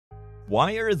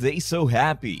Why are they so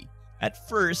happy? At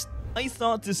first, I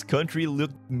thought this country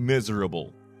looked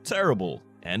miserable, terrible,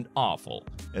 and awful,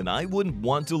 and I wouldn't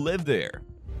want to live there.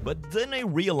 But then I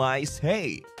realized,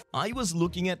 hey, I was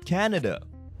looking at Canada.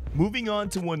 Moving on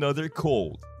to another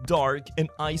cold, dark, and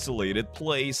isolated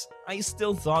place, I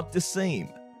still thought the same,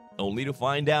 only to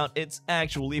find out it's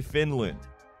actually Finland,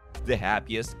 the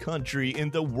happiest country in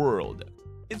the world.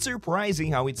 It's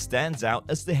surprising how it stands out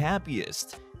as the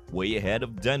happiest, way ahead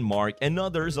of Denmark and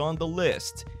others on the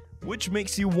list, which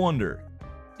makes you wonder,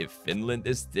 if Finland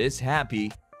is this happy,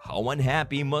 how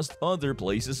unhappy must other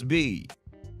places be?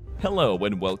 Hello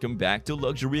and welcome back to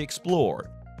Luxury Xplore.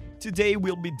 Today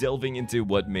we'll be delving into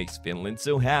what makes Finland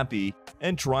so happy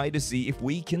and try to see if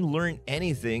we can learn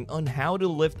anything on how to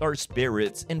lift our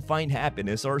spirits and find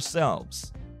happiness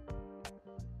ourselves.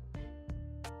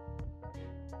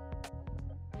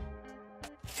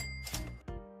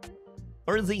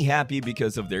 Are they happy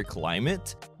because of their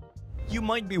climate? You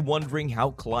might be wondering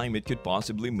how climate could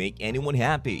possibly make anyone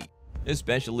happy,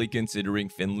 especially considering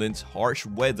Finland's harsh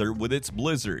weather with its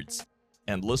blizzards,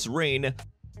 endless rain,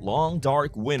 long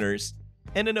dark winters,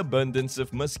 and an abundance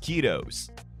of mosquitoes.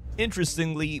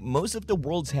 Interestingly, most of the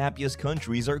world's happiest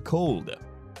countries are cold,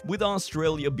 with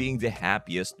Australia being the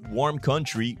happiest warm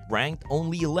country ranked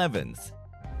only 11th.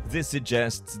 This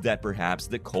suggests that perhaps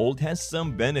the cold has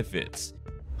some benefits.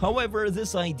 However,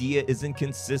 this idea isn't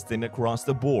consistent across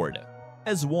the board,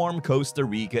 as warm Costa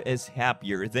Rica is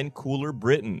happier than cooler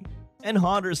Britain, and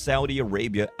hotter Saudi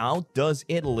Arabia outdoes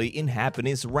Italy in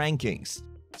happiness rankings.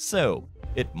 So,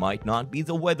 it might not be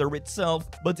the weather itself,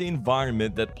 but the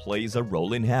environment that plays a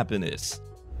role in happiness.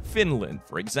 Finland,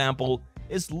 for example,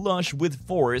 is lush with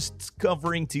forests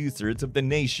covering 2/3 of the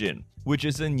nation, which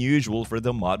is unusual for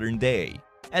the modern day,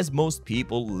 as most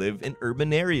people live in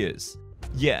urban areas.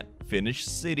 Yet, Finnish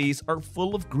cities are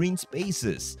full of green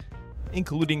spaces,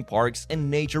 including parks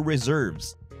and nature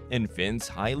reserves, and Finns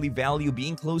highly value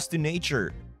being close to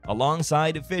nature,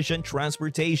 alongside efficient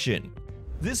transportation.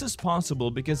 This is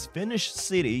possible because Finnish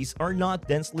cities are not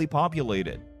densely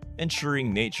populated,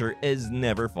 ensuring nature is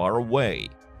never far away.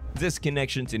 This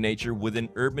connection to nature within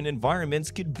urban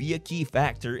environments could be a key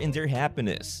factor in their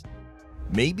happiness.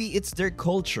 Maybe it's their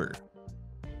culture.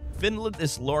 Finland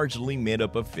is largely made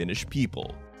up of Finnish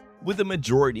people, with the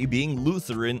majority being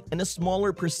Lutheran and a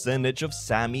smaller percentage of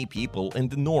Sami people in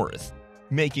the north,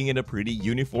 making it a pretty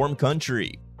uniform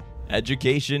country.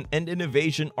 Education and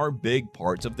innovation are big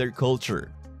parts of their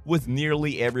culture, with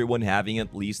nearly everyone having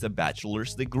at least a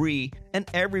bachelor's degree and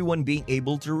everyone being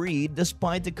able to read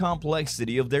despite the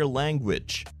complexity of their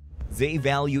language. They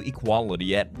value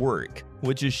equality at work,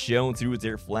 which is shown through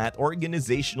their flat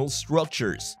organizational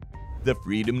structures, the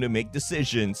freedom to make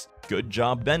decisions, good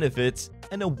job benefits,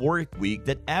 and a work week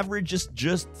that averages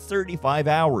just 35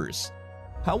 hours.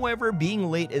 However, being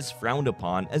late is frowned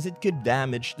upon as it could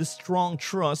damage the strong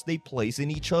trust they place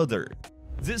in each other.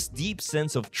 This deep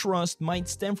sense of trust might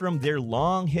stem from their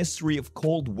long history of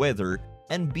cold weather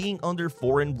and being under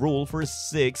foreign rule for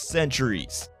 6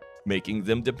 centuries, making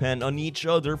them depend on each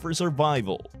other for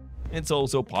survival. It's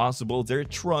also possible their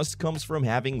trust comes from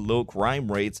having low crime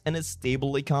rates and a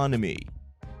stable economy.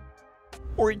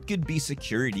 Or it could be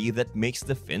security that makes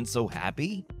the Finns so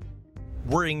happy?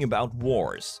 Worrying about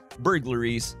wars,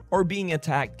 burglaries, or being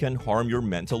attacked can harm your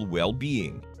mental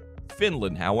well-being.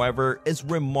 Finland, however, is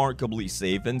remarkably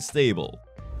safe and stable.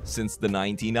 Since the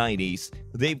 1990s,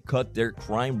 they've cut their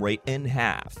crime rate in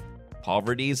half.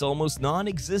 Poverty is almost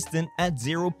non-existent at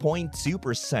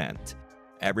 0.2%.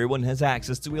 Everyone has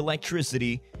access to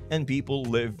electricity, and people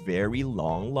live very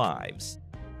long lives.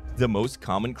 The most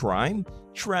common crime?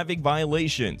 Traffic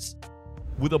violations,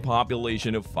 with a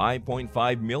population of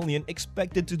 5.5 million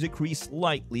expected to decrease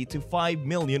slightly to 5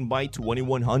 million by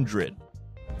 2100.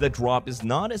 The drop is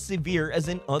not as severe as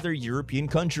in other European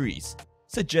countries,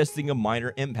 suggesting a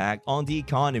minor impact on the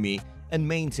economy and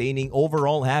maintaining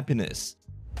overall happiness.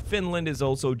 Finland is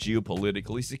also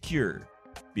geopolitically secure,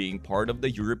 being part of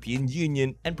the European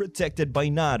Union and protected by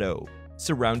NATO,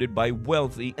 surrounded by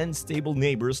wealthy and stable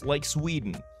neighbors like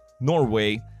Sweden,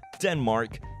 Norway,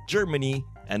 Denmark, Germany,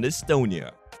 and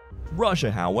Estonia.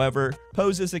 Russia, however,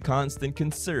 poses a constant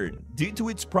concern due to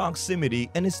its proximity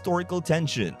and historical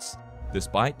tensions.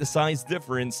 Despite the size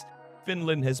difference,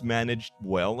 Finland has managed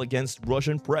well against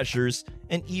Russian pressures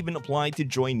and even applied to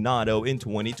join NATO in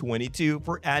 2022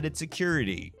 for added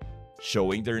security,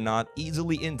 showing they're not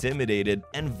easily intimidated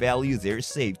and value their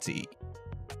safety.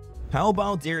 How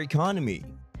about their economy?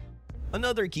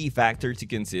 Another key factor to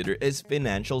consider is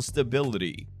financial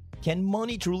stability. Can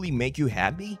money truly make you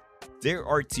happy? There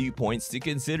are 2 points to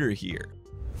consider here.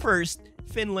 First,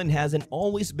 Finland hasn't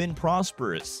always been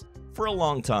prosperous. For a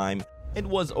long time, it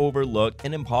was overlooked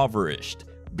and impoverished,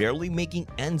 barely making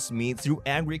ends meet through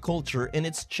agriculture in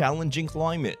its challenging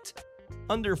climate.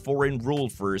 Under foreign rule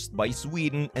first by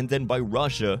Sweden and then by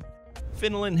Russia,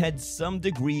 Finland had some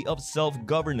degree of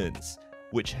self-governance,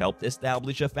 which helped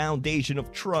establish a foundation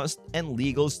of trust and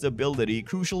legal stability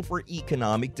crucial for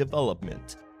economic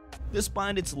development.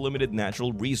 Despite its limited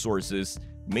natural resources,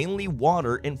 mainly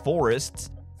water and forests,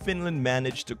 Finland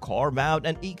managed to carve out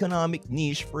an economic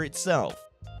niche for itself.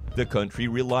 The country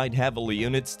relied heavily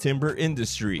on its timber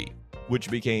industry, which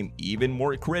became even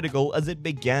more critical as it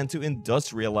began to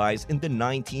industrialize in the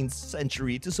 19th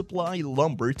century to supply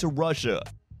lumber to Russia.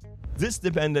 This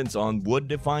dependence on wood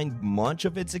defined much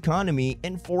of its economy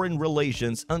and foreign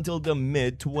relations until the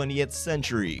mid-20th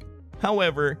century.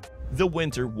 However, the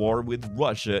Winter War with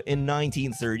Russia in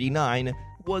 1939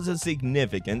 was a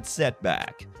significant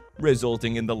setback,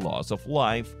 resulting in the loss of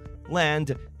life,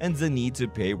 land, and the need to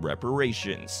pay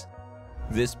reparations.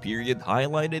 This period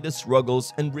highlighted the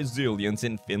struggles and resilience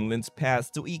in Finland's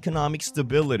path to economic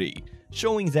stability,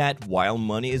 showing that while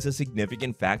money is a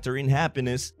significant factor in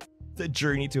happiness, the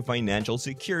journey to financial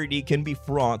security can be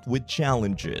fraught with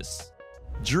challenges.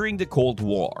 During the Cold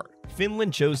War,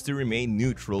 Finland chose to remain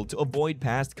neutral to avoid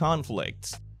past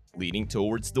conflicts, leaning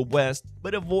towards the West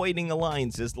but avoiding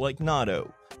alliances like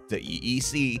NATO, the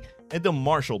EEC, and the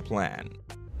Marshall Plan.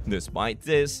 Despite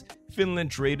this,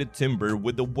 Finland traded timber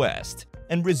with the West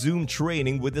and resumed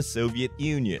trading with the Soviet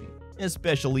Union,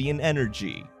 especially in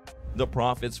energy. The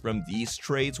profits from these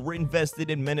trades were invested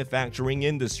in manufacturing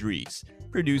industries,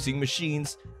 producing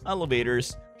machines,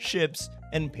 elevators, ships,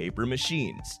 and paper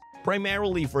machines,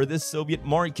 primarily for the Soviet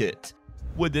market.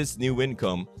 With this new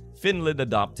income, Finland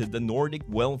adopted the Nordic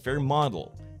welfare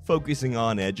model, focusing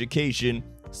on education,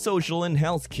 social and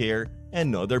healthcare,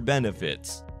 and other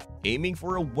benefits, aiming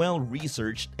for a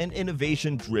well-researched and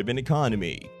innovation-driven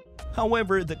economy.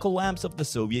 However, the collapse of the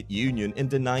Soviet Union in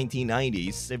the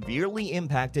 1990s severely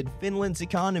impacted Finland's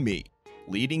economy,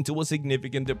 leading to a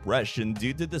significant depression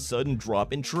due to the sudden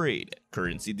drop in trade,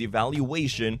 currency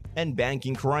devaluation, and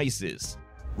banking crisis.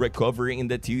 Recovering in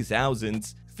the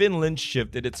 2000s, Finland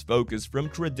shifted its focus from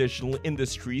traditional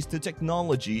industries to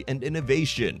technology and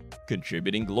innovation,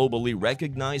 contributing globally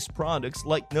recognized products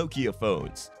like Nokia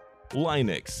phones,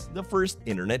 Linux, the first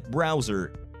internet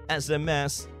browser,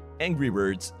 SMS, Angry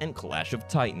Birds, and Clash of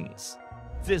Titans.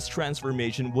 This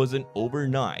transformation wasn't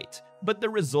overnight, but the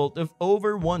result of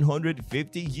over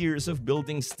 150 years of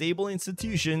building stable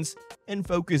institutions and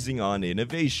focusing on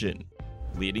innovation,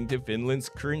 leading to Finland's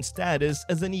current status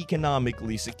as an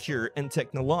economically secure and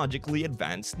technologically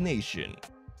advanced nation.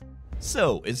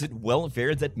 So, is it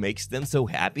welfare that makes them so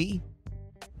happy?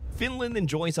 Finland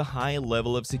enjoys a high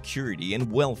level of security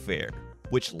and welfare,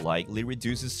 which likely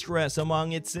reduces stress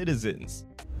among its citizens.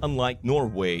 Unlike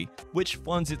Norway, which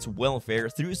funds its welfare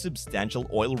through substantial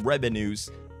oil revenues,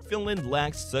 Finland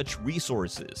lacks such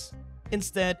resources.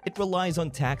 Instead, it relies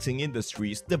on taxing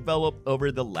industries developed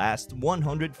over the last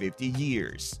 150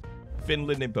 years.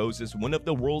 Finland imposes one of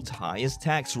the world's highest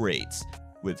tax rates,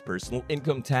 with personal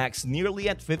income tax nearly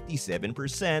at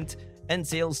 57% and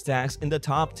sales tax in the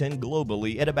top 10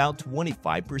 globally at about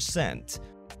 25%.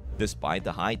 Despite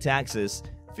the high taxes,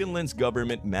 Finland's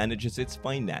government manages its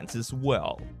finances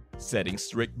well, setting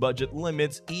strict budget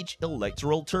limits each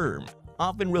electoral term,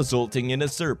 often resulting in a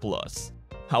surplus.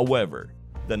 However,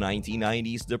 the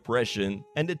 1990s depression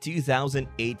and the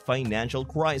 2008 financial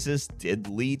crisis did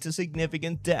lead to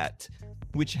significant debt,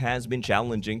 which has been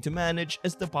challenging to manage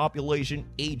as the population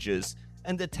ages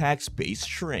and the tax base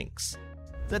shrinks.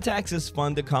 The taxes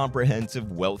fund a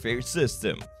comprehensive welfare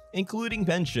system, including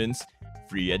pensions,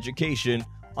 free education,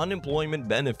 unemployment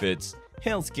benefits,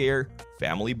 healthcare,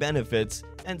 family benefits,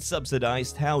 and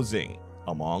subsidized housing,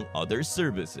 among other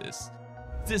services.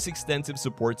 This extensive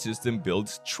support system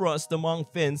builds trust among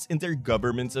Finns in their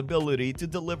government's ability to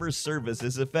deliver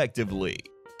services effectively,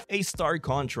 a stark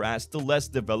contrast to less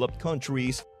developed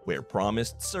countries where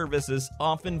promised services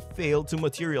often fail to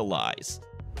materialize.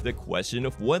 The question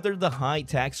of whether the high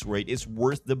tax rate is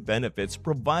worth the benefits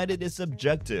provided is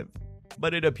subjective,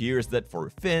 but it appears that for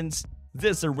Finns,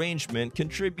 this arrangement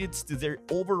contributes to their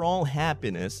overall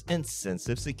happiness and sense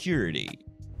of security.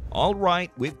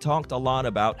 Alright, we've talked a lot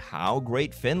about how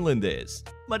great Finland is,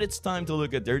 but it's time to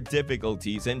look at their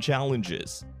difficulties and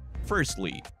challenges.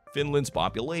 Firstly, Finland's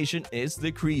population is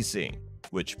decreasing,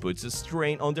 which puts a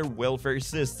strain on their welfare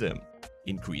system,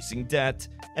 increasing debt,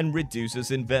 and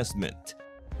reduces investment.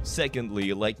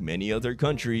 Secondly, like many other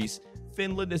countries,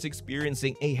 Finland is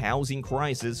experiencing a housing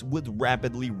crisis with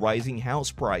rapidly rising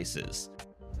house prices.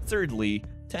 Thirdly,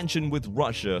 tension with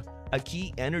Russia, a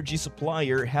key energy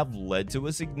supplier, have led to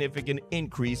a significant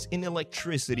increase in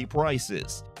electricity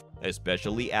prices,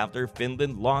 especially after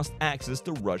Finland lost access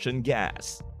to Russian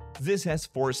gas. This has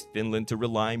forced Finland to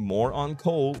rely more on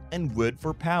coal and wood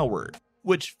for power,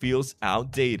 which feels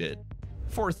outdated.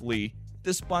 Fourthly,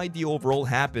 despite the overall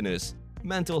happiness,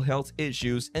 mental health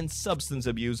issues and substance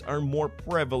abuse are more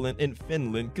prevalent in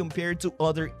Finland compared to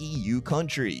other EU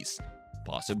countries,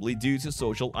 possibly due to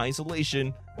social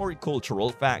isolation or cultural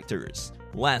factors.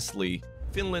 Lastly,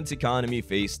 Finland's economy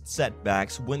faced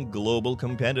setbacks when global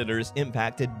competitors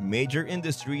impacted major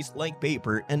industries like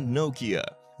paper and Nokia,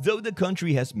 though the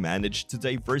country has managed to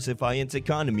diversify its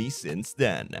economy since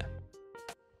then.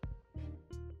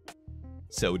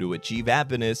 So to achieve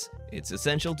happiness, it's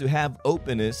essential to have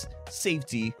openness,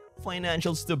 safety,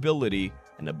 financial stability,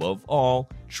 and above all,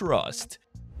 trust.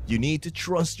 You need to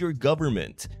trust your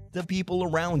government, the people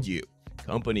around you,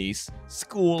 companies,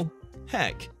 school,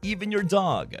 heck, even your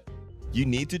dog. You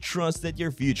need to trust that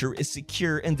your future is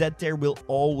secure and that there will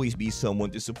always be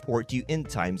someone to support you in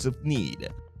times of need.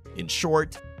 In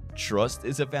short, trust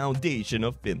is a foundation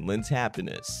of Finland's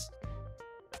happiness.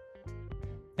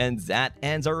 And that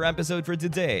ends our episode for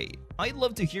today. I'd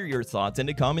love to hear your thoughts in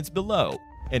the comments below.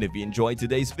 And if you enjoyed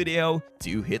today's video,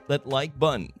 do hit that like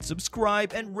button,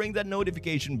 subscribe, and ring that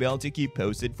notification bell to keep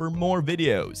posted for more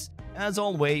videos. As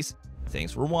always,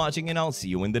 thanks for watching and I'll see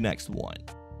you in the next one.